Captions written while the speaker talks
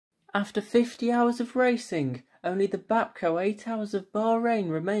After 50 hours of racing, only the Bapco 8 Hours of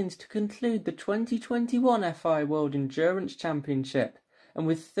Bahrain remains to conclude the 2021 FI World Endurance Championship, and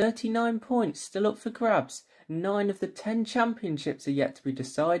with 39 points still up for grabs, 9 of the 10 championships are yet to be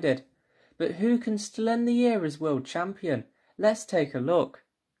decided. But who can still end the year as world champion? Let's take a look.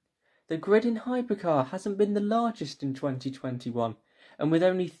 The grid in Hypercar hasn't been the largest in 2021, and with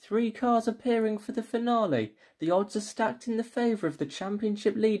only 3 cars appearing for the finale, the odds are stacked in the favour of the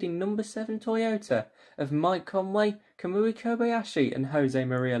championship-leading number 7 Toyota of Mike Conway, Kamui Kobayashi and Jose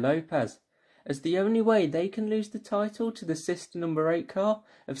Maria Lopez, as the only way they can lose the title to the sister number 8 car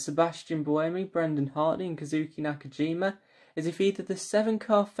of Sebastian Buemi, Brendan Hartley and Kazuki Nakajima is if either the 7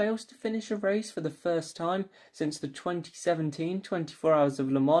 car fails to finish a race for the first time since the 2017 24 Hours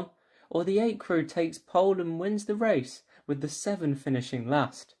of Le Mans, or the 8 crew takes pole and wins the race, with the 7 finishing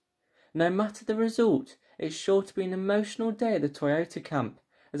last. No matter the result, it's sure to be an emotional day at the Toyota camp,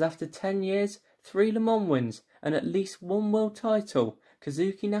 as after 10 years, 3 Le Mans wins and at least 1 world title,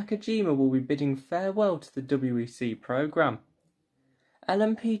 Kazuki Nakajima will be bidding farewell to the WEC programme.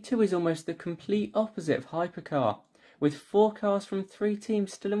 LMP2 is almost the complete opposite of Hypercar, with 4 cars from 3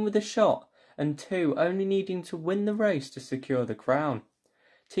 teams still in with a shot, and 2 only needing to win the race to secure the crown.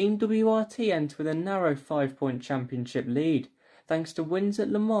 Team WRT enter with a narrow 5-point championship lead, thanks to wins at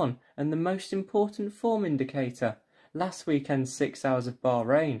Le Mans and the most important form indicator, last weekend's 6 Hours of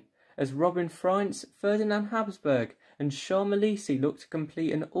Bahrain, as Robin Freins, Ferdinand Habsburg and Sean Malisi look to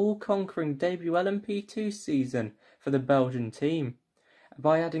complete an all-conquering debut LMP2 season for the Belgian team,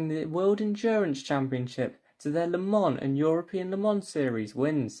 by adding the World Endurance Championship to their Le Mans and European Le Mans Series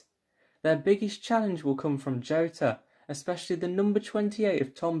wins. Their biggest challenge will come from Jota, especially the number 28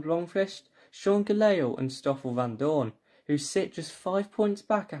 of Tom Blomqvist, Sean Gelael and Stoffel van Dorn, who sit just 5 points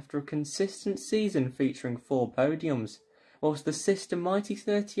back after a consistent season featuring 4 podiums, whilst the sister Mighty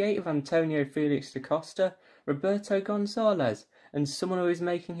 38 of Antonio Felix da Costa, Roberto Gonzalez, and someone who is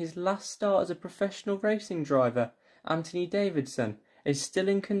making his last start as a professional racing driver, Anthony Davidson, is still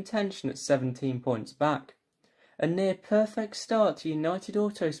in contention at 17 points back. A near-perfect start to United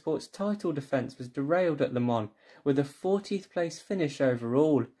Autosport's title defence was derailed at Le Mans, with a 40th place finish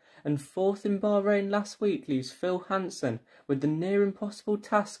overall, and 4th in Bahrain last week leaves Phil Hansen with the near-impossible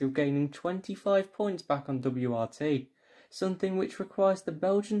task of gaining 25 points back on WRT, something which requires the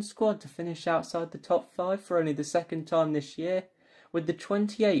Belgian squad to finish outside the top 5 for only the 2nd time this year, with the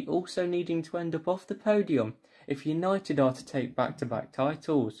 28 also needing to end up off the podium if United are to take back-to-back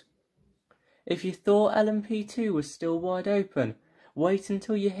titles. If you thought LMP2 was still wide open, wait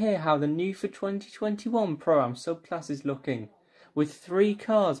until you hear how the new for 2021 Pro-Am subclass is looking, with 3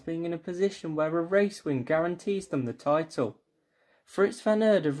 cars being in a position where a race win guarantees them the title. Fritz van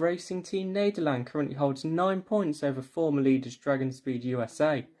Erd of Racing Team Nederland currently holds 9 points over former leaders Dragon Speed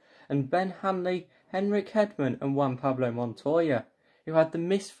USA, and Ben Hanley, Henrik Hedman and Juan Pablo Montoya, who had the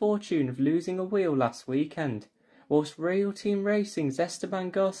misfortune of losing a wheel last weekend, whilst Real Team Racing's Esteban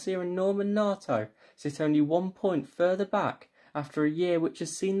Garcia and Norman Nato sit only 1 point further back after a year which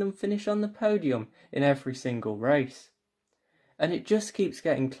has seen them finish on the podium in every single race. And it just keeps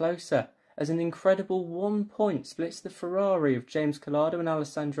getting closer, as an incredible 1 point splits the Ferrari of James Collado and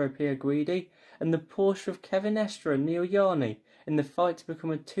Alessandro Pierguidi and the Porsche of Kevin Estre and Neil Yarney in the fight to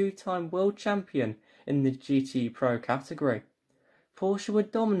become a 2-time world champion in the GT Pro category. Porsche were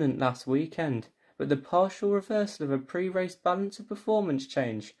dominant last weekend, but the partial reversal of a pre-race balance of performance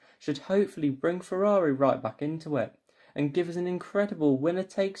change should hopefully bring Ferrari right back into it, and give us an incredible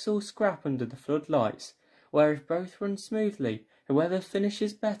winner-takes-all scrap under the floodlights, where if both run smoothly, whoever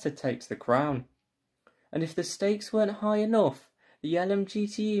finishes better takes the crown. And if the stakes weren't high enough, the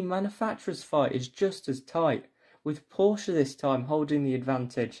LMGTE manufacturers' fight is just as tight, with Porsche this time holding the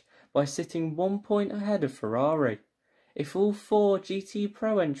advantage by sitting 1 point ahead of Ferrari. If all 4 GT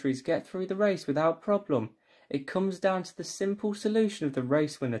Pro entries get through the race without problem, it comes down to the simple solution of the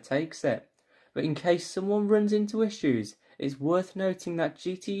race winner takes it. But in case someone runs into issues, it's worth noting that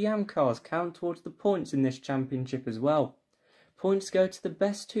GT Yam cars count towards the points in this championship as well. Points go to the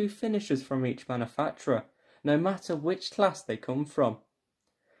best 2 finishers from each manufacturer, no matter which class they come from.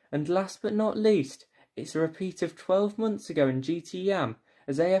 And last but not least, it's a repeat of 12 months ago in GT Yam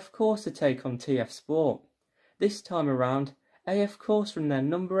as AF Corsa take on TF Sport. This time around, AF Corsa and their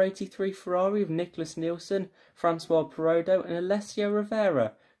number 83 Ferrari of Nicholas Nielsen, Francois Perodo and Alessio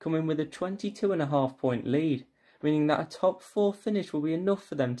Rivera come in with a 22.5 point lead, meaning that a top 4 finish will be enough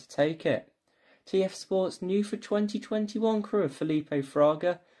for them to take it. TF Sport's new for 2021 crew of Felipe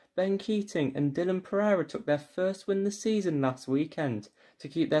Fraga, Ben Keating and Dylan Pereira took their first win this season last weekend to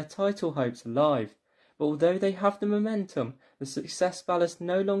keep their title hopes alive, but although they have the momentum, the success ballast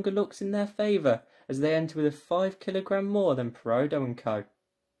no longer looks in their favour as they enter with a 5 kg more than Perodo & Co.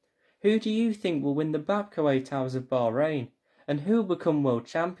 Who do you think will win the Babco 8 Hours of Bahrain? And who will become world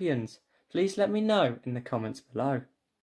champions? Please let me know in the comments below.